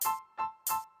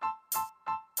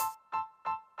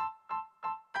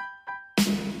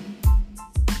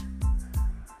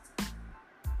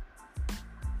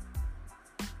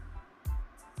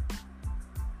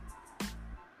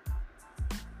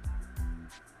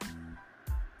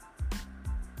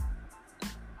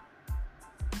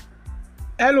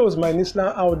Hello, my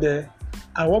listener out there,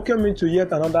 and welcome me to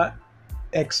yet another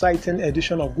exciting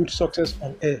edition of Good Success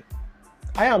on Air.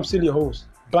 I am still your host,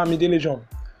 Bamidele John.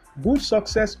 Good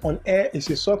Success on Air is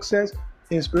a success,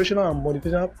 inspirational and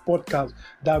motivational podcast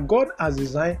that God has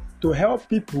designed to help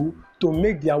people to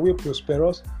make their way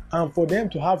prosperous and for them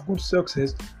to have good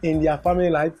success in their family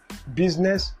life,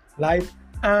 business life,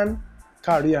 and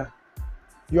career.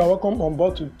 You are welcome on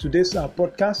board to today's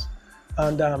podcast.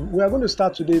 And we are going to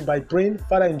start today by praying.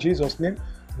 Father, in Jesus' name,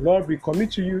 Lord, we commit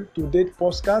to you today's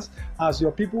podcast as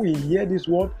your people will hear this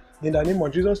word in the name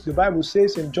of Jesus. The Bible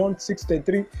says in John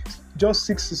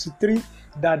 6:63,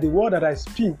 that the word that I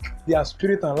speak, they are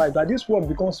spirit and life, that this word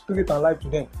becomes spirit and life to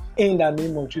them in the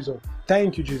name of Jesus.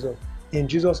 Thank you, Jesus. In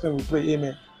Jesus' name we pray,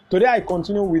 amen. Today I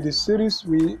continue with the series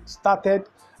we started,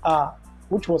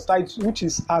 which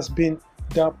has been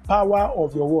the power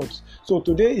of your words. So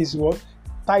today is what?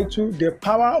 Titled The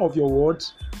Power of Your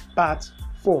Words, Part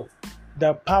 4.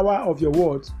 The Power of Your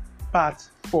Words, Part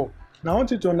 4. Now I want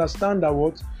you to understand that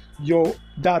what your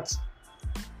words,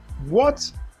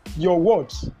 what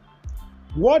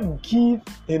give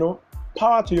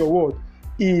power to your word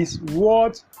is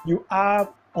what you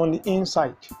have on the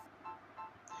inside.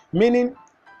 Meaning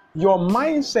your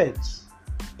mindset,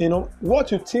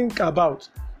 what you think about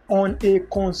on a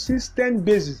consistent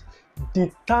basis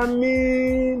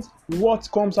determines what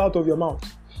comes out of your mouth.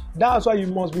 That's why you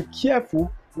must be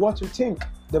careful what you think.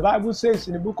 The Bible says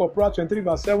in the book of Proverbs 23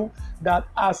 verse 7 that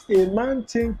as a man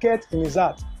thinketh in his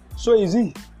heart, so is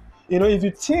he. If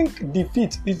you think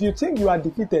defeat, if you think you are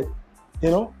defeated,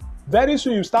 very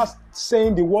soon you start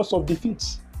saying the words of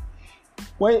defeat.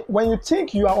 When you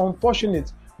think you are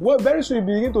unfortunate, very soon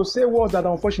you begin to say words that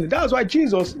are unfortunate. That's why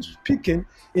Jesus speaking,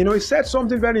 he said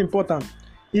something very important.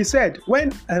 He said, when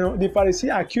the Pharisee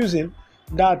accused him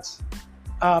that,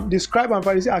 the scribe and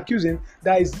Pharisee accused him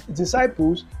that his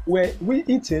disciples were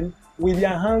eating with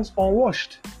their hands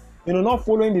unwashed, not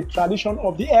following the tradition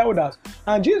of the elders.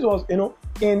 And Jesus,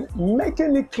 in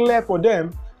making it clear for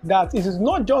them that it is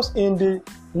not just in the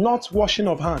not washing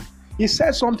of hands. He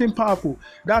said something powerful.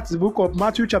 That's the book of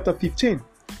Matthew chapter 15,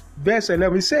 verse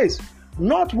 11. It says,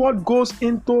 not what goes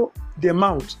into the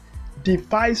mouth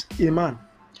defiles a man,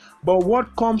 but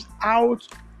what comes out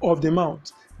of the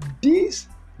mouth, this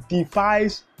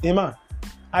defiles a man.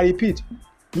 I repeat,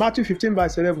 Matthew 15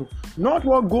 verse 11. Not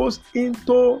what goes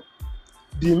into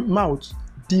the mouth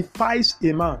defiles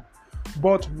a man,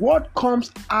 but what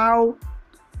comes out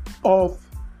of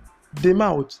the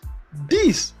mouth,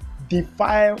 this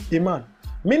defiles a man.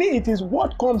 Meaning it is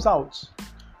what comes out,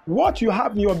 what you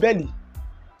have in your belly,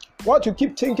 what you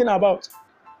keep thinking about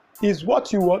is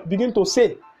what you begin to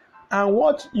say. And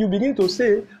what you begin to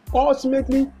say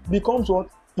ultimately becomes what?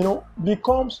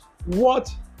 Becomes what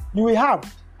you will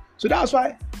have. So that's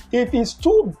why if it's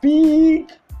too big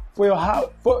for your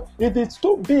heart, if it's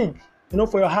too big,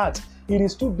 for your heart, it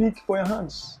is too big for your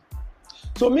hands.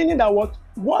 So meaning that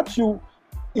what you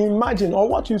imagine or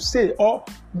what you say or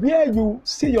where you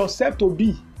see yourself to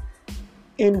be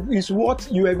is what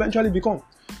you eventually become.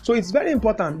 So it's very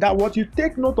important that what you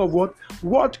take note of what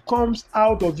comes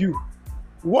out of you,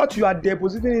 what you are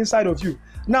depositing inside of you.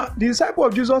 Now, the disciples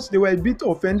of Jesus, they were a bit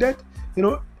offended.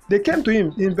 They came to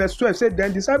him in verse 12, said, then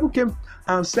the disciple came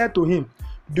and said to him,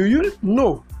 do you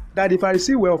know that the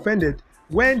Pharisees were offended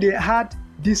when they heard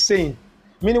this saying?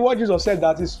 Meaning what Jesus said,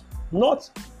 that is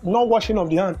not washing of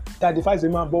the hand that defiles a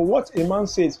man, but what a man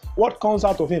says, what comes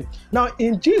out of him. Now,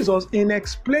 in Jesus, in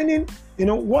explaining,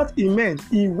 what he meant,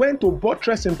 he went to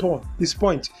buttress his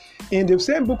point. In the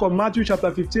same book of Matthew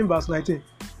chapter 15 verse 19,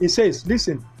 it says,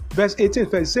 listen, verse 18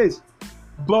 first says,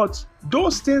 but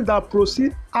those things that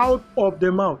proceed out of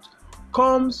the mouth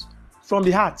comes from the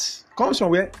heart. Comes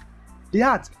from where? The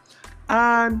heart.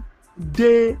 And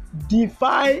they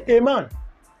defile a man.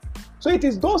 So it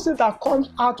is those things that comes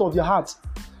out of your heart.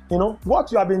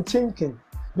 What you have been thinking.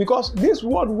 Because this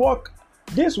word work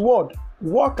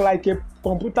like a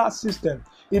computer system.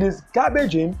 It is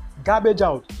garbage in, garbage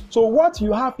out. So what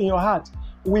you have in your heart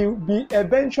will be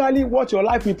eventually what your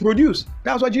life will produce.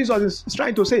 That's what Jesus is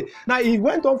trying to say. Now he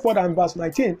went on further in verse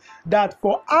 19 that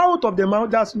for out of the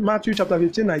mouth, that's Matthew chapter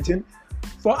 15, 19,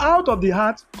 for out of the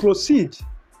heart proceed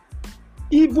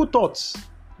evil thoughts.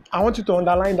 I want you to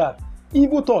underline that.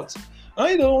 Evil thoughts.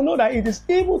 And you don't know that it is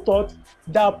evil thought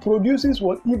that produces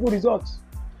what? Evil results.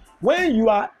 When you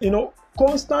are,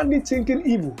 constantly thinking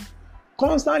evil,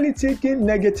 constantly thinking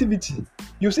negativity,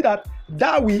 you see that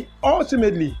will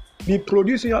ultimately be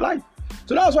produced in your life.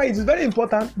 So that's why it is very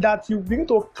important that you begin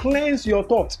to cleanse your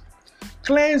thought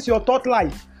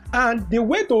life, And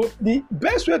the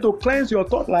best way to cleanse your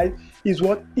thought life is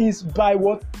what? Is by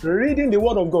what? Reading the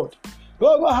Word of God.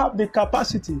 God have the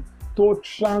capacity to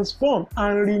transform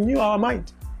and renew our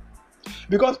mind.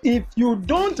 Because if you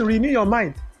don't renew your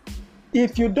mind,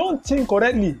 if you don't think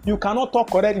correctly, you cannot talk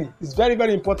correctly. It's very,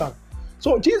 very important.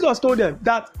 So Jesus told them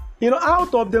that,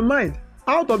 out of the mind,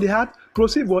 out of the heart,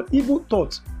 proceed what? Evil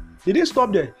thoughts. He didn't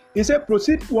stop there. He said,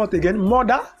 proceed what again?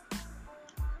 Murder,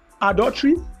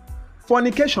 adultery,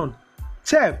 fornication,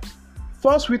 theft,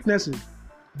 false witnessing,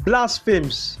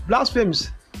 blasphemies.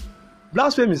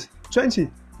 20.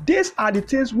 These are the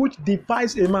things which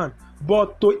defiles a man,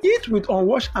 but to eat with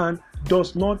unwashed hand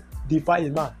does not defile a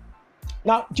man.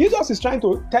 Now, Jesus is trying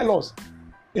to tell us,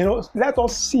 let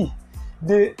us see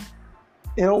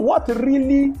what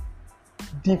really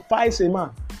defiles a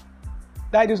man.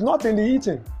 That is not in the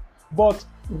eating, but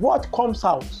what comes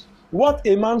out, what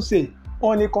a man say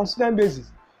on a consistent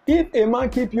basis. If a man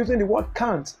keep using the word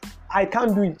can't, I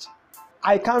can't do it,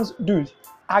 I can't do it,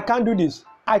 I can't do this,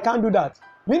 I can't do that,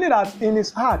 meaning that in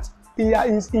his heart, he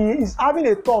is having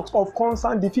a thought of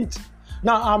constant defeat.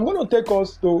 Now, I'm going to take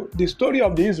us to the story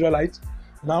of the Israelites.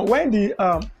 Now, when the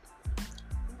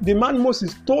man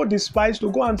Moses told the spies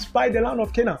to go and spy the land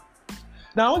of Canaan.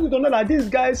 Now, I want you to know that these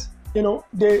guys,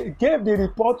 they gave the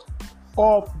report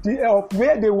of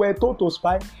where they were told to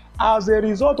spy as a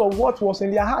result of what was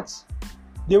in their hearts.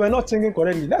 They were not thinking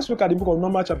correctly. Let's look at the book of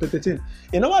Numbers chapter 13.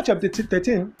 In Numbers chapter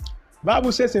 13,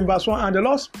 Bible says in verse 1, and the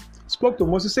Lord spoke to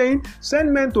Moses, saying,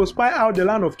 send men to spy out the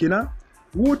land of Canaan,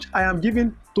 which I am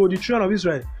giving to the children of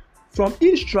Israel. From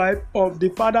each tribe of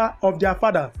their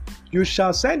father, you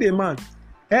shall send a man,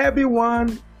 every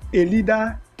one a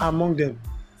leader among them.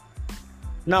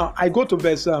 Now, I go to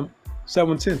verse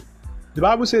 17. The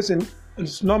Bible says in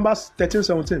Numbers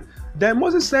 13:17, then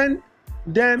Moses sent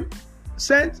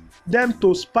them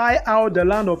to spy out the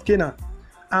land of Canaan,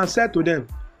 and said to them,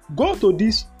 go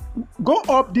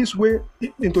up this way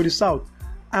into the south,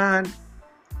 and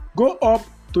go up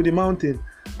to the mountain,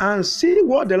 and see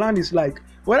what the land is like,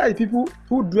 whether the people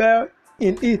who dwell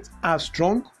in it are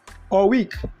strong or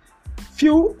weak,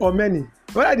 few or many,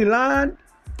 whether the land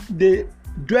they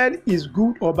dwell is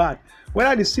good or bad,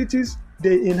 whether the cities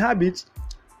they inhabit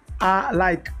are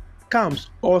like camps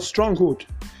or stronghold,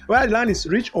 whether the land is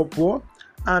rich or poor,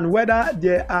 and whether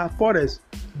there are forests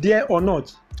there or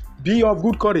not. Be of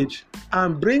good courage,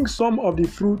 and bring some of the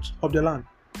fruits of the land.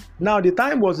 Now the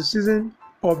time was the season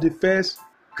of the first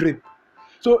grape.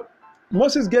 So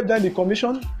Moses gave them the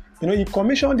commission. He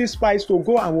commissioned these spies to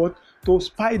go and what? To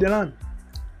spy the land.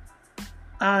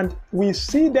 And we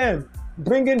see them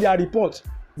bringing their report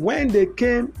when they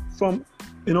came from,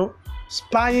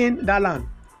 spying that land.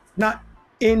 Now,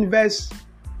 in verse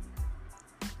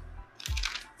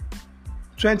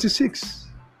 26,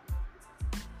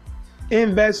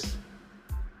 in verse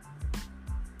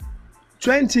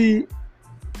 20,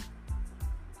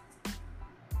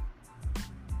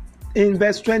 in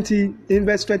verse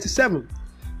 27,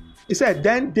 he said,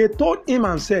 then they told him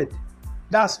and said,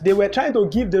 that they were trying to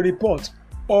give the report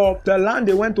of the land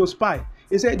they went to spy.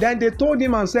 He said, then they told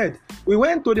him and said, we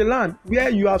went to the land where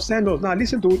you have sent us. Now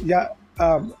listen to their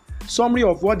summary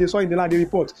of what they saw in the land, the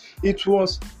report. It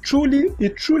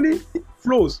truly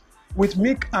flows with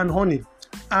milk and honey.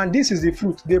 And this is the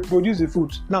fruit. They produce the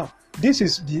fruit. Now, this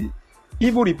is the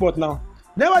evil report now.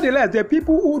 Nevertheless, the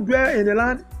people who dwell in the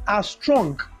land are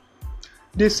strong.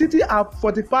 The city are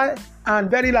fortified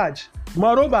and very large.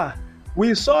 Moreover,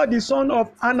 we saw the son of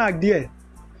Anak there.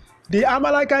 The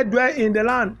Amalekites dwell in the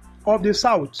land of the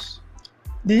south.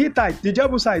 The Hittite, the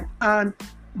Jebusite, and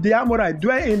the Amorite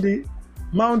dwell in the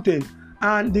mountain,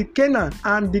 and the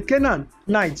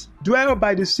Canaanites dwell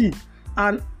by the sea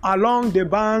and along the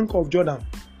bank of Jordan.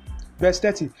 Verse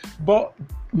 30. But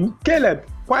Caleb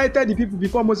quieted the people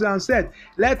before Moses and said,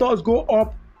 let us go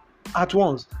up at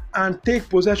once and take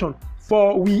possession,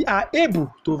 for we are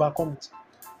able to overcome it.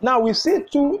 Now we see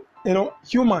two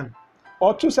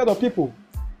set of people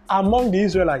among the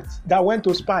Israelites that went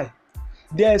to spy.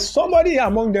 There's somebody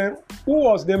among them who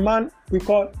was the man we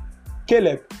call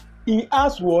Caleb. He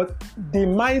has what? The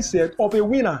mindset of a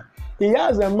winner. He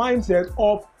has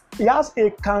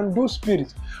a can-do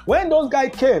spirit. When those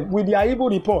guys came with their evil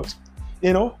report,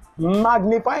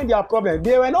 magnifying their problem,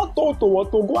 they were not told to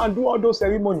go and do all those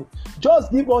ceremonies.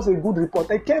 Just give us a good report.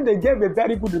 They gave a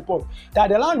very good report that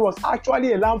the land was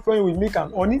actually a land flowing with milk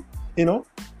and honey. They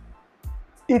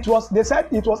said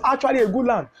it was actually a good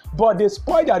land, but they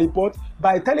spoiled their report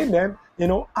by telling them,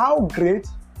 how great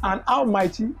and how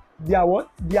mighty their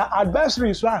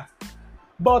adversaries were.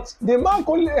 But the man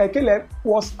called Caleb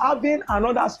was having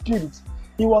another spirit.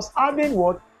 He was having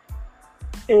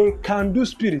a can-do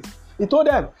spirit. He told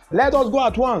them, let us go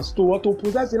at once to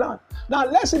possess the land. Now,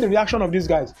 let's see the reaction of these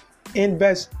guys. In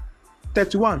verse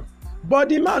 31, but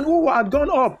the man who had gone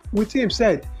up with him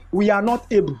said, we are not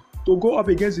able to go up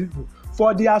against the people,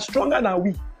 for they are stronger than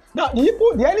we. Now,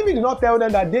 the enemy did not tell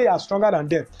them that they are stronger than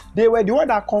them. They were the one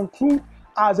that conclude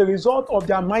as a result of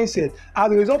their mindset,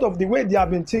 as a result of the way they have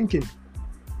been thinking.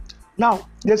 Now,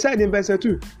 they said in verse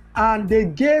 2, and they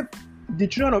gave the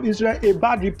children of Israel a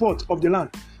bad report of the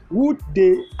land, which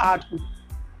they had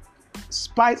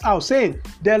spied out, saying,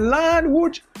 the land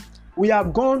which we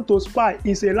have gone to spy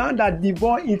is a land that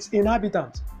devours its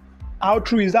inhabitants. How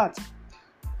true is that?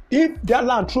 If that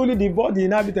land truly devoured the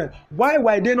inhabitants, why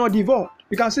were they not devoured?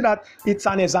 You can see that it's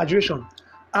an exaggeration.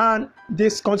 And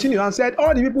this continued and said,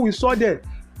 all the people we saw there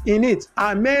in it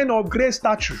are men of great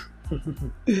stature.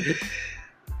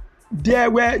 There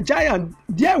were giants.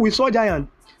 There we saw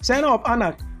giants. Son of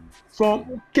Anak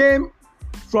came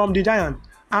from the giant,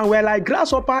 and were like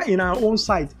grasshopper in our own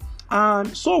sight,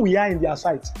 and so we are in their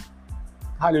sight.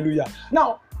 Hallelujah.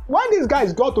 Now, when these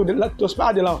guys got to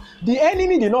spy the land, the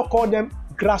enemy did not call them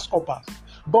grasshoppers,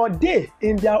 but they,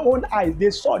 in their own eyes,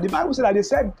 they saw. The Bible said that they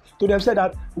said to themselves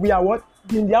that we are what?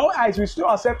 In their own eyes, we see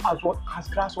ourselves as what? As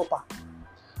grasshopper.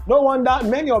 No wonder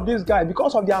many of these guys,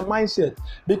 because of their mindset,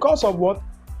 because of what?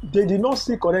 They did not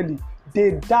see correctly,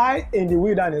 they died in the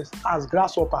wilderness as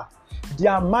grasshopper.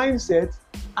 Their mindset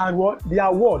and what?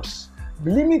 Their words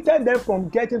limited them from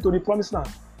getting to the promised land.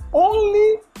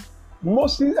 Only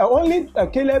Moses,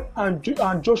 Caleb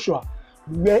and Joshua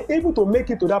were able to make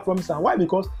it to that promised land. Why?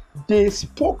 Because they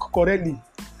spoke correctly.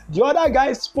 The other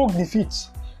guys spoke defeat.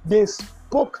 They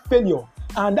spoke failure.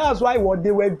 And that's why what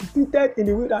they were defeated in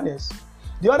the wilderness.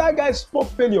 The other guys spoke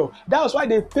failure. That's why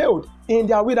they failed in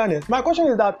their wilderness. My question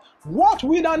is that, what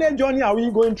wilderness journey are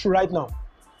we going through right now?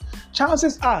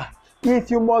 Chances are, if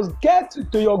you must get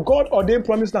to your God-ordained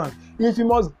promised land, if you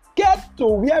must get to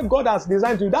where God has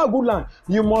designed to, that good land,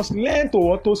 you must learn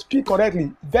to speak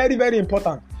correctly. Very, very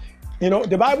important. You know,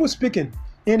 the Bible speaking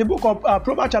in the book of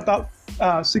Proverbs chapter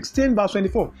 16 verse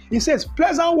 24, it says,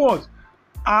 pleasant words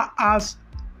are as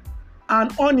an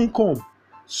honeycomb,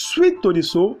 sweet to the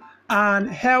soul and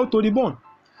health to the bone.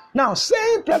 Now,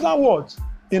 saying pleasant words,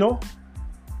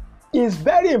 is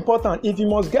very important if you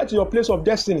must get to your place of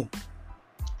destiny.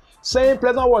 Saying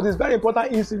pleasant words is very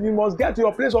important if you must get to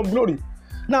your place of glory.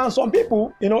 Now, some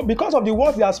people, because of the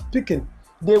words they are speaking,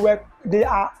 they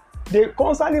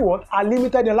constantly are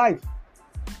limited in life.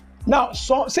 Now,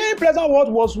 so saying pleasant words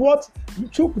was what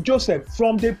took Joseph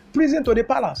from the prison to the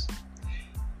palace.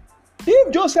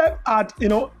 If Joseph had,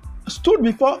 stood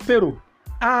before Pharaoh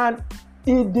and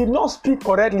he did not speak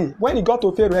correctly, when he got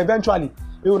to Pharaoh, eventually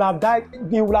he would have died.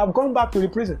 He would have gone back to the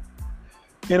prison.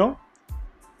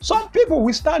 Some people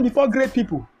will stand before great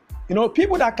people,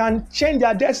 people that can change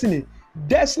their destiny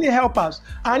helpers,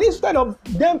 and instead of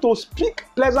them to speak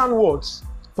pleasant words,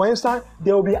 for instance,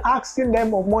 they will be asking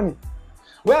them of money.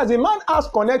 Whereas a man has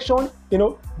connection,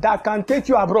 that can take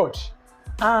you abroad,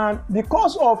 and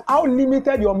because of how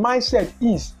limited your mindset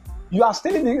is, you are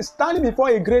standing before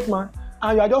a great man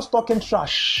and you are just talking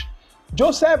trash.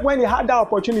 Joseph, when he had that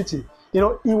opportunity, he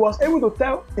was able to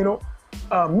tell,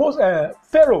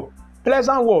 Pharaoh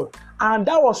pleasant word, and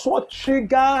that was what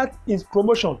triggered his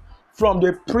promotion from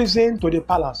the prison to the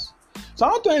palace. So I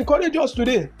want to encourage us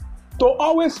today to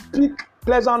always speak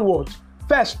pleasant words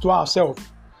first to ourselves,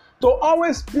 to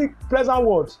always speak pleasant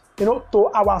words,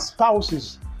 to our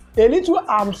spouses. A little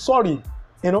I'm sorry,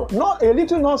 not a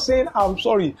little not saying I'm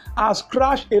sorry has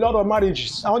crashed a lot of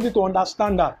marriages. I want you to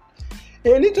understand that.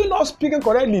 A little not speaking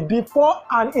correctly before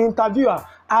an interviewer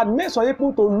had made some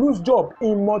people to lose job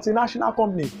in multinational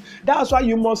companies. That's why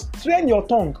you must train your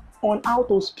tongue on how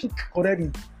to speak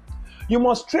correctly. You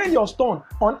must train your tongue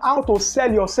on how to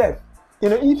sell yourself,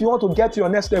 if you want to get to your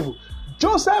next level.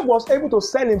 Joseph was able to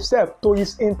sell himself to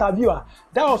his interviewer.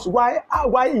 That was why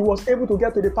he was able to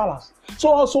get to the palace. So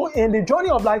also in the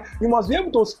journey of life, you must be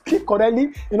able to speak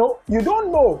correctly. You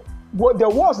don't know what the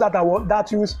words that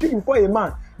you will speak before a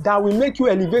man that will make you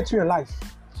elevate you in life.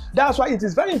 That's why it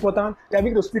is very important that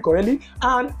you to speak correctly.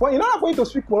 And in order for you to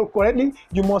speak correctly,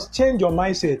 you must change your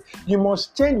mindset. You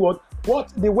must change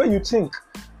the way you think.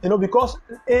 Because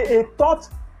a thought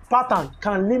pattern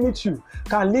can limit you,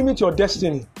 can limit your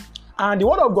destiny. And the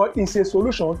word of God is a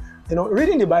solution.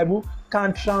 Reading the Bible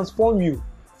can transform you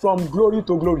from glory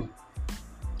to glory.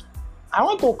 I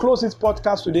want to close this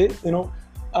podcast today,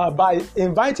 by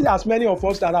inviting as many of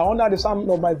us that are under the sound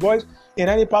of my voice in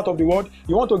any part of the world.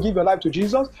 You want to give your life to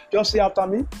Jesus? Just say after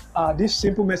me this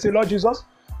simple message: Lord Jesus,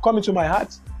 come into my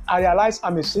heart. I realize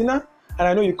I'm a sinner, and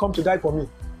I know you come to die for me.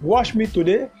 Wash me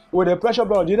today with the precious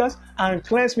blood of Jesus and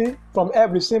cleanse me from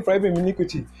every sin, from every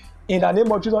iniquity. In the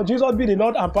name of Jesus, Jesus be the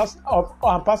Lord and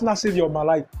personal Savior of my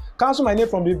life. Cancel my name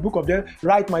from the book of death.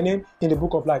 Write my name in the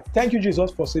book of life. Thank you,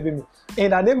 Jesus, for saving me.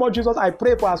 In the name of Jesus, I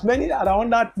pray for as many that are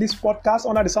under this podcast,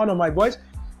 under the sound of my voice,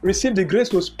 receive the grace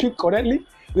to speak correctly.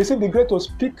 Receive the grace to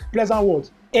speak pleasant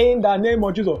words. In the name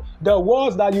of Jesus, the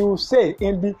words that you say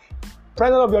in the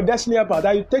presence of your destiny helper,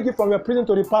 that you take it from your prison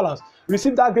to the palace,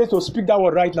 receive that grace to speak that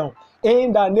word right now.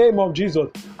 In the name of Jesus,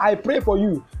 I pray for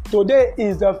you. Today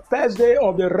is the first day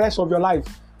of the rest of your life.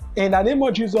 In the name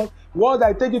of Jesus, words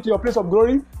that take you to your place of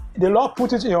glory, the Lord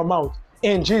put it in your mouth.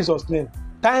 In Jesus' name.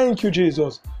 Thank you,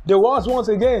 Jesus. The words once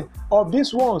again of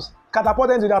these ones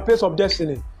catapulted to their place of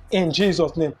destiny. In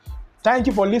Jesus' name. Thank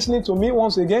you for listening to me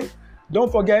once again.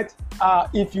 Don't forget,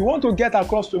 if you want to get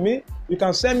across to me, you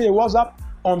can send me a WhatsApp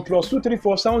on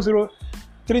 +234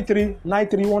 7033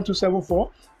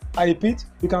 931274. I repeat,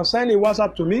 you can send a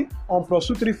WhatsApp to me on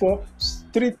 +234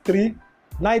 33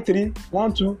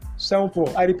 931274.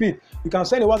 I repeat, you can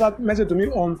send a WhatsApp message to me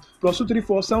on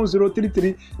 +234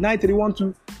 7033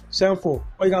 931274.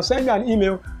 Or you can send me an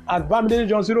email at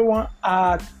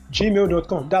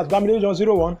bamidejohn01@gmail.com. That's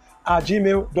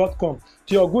bamidejohn01@gmail.com.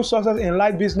 To your good success in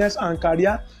life, business, and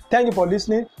career. Thank you for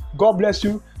listening. God bless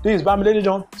you. This is Bamidele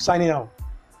John signing out.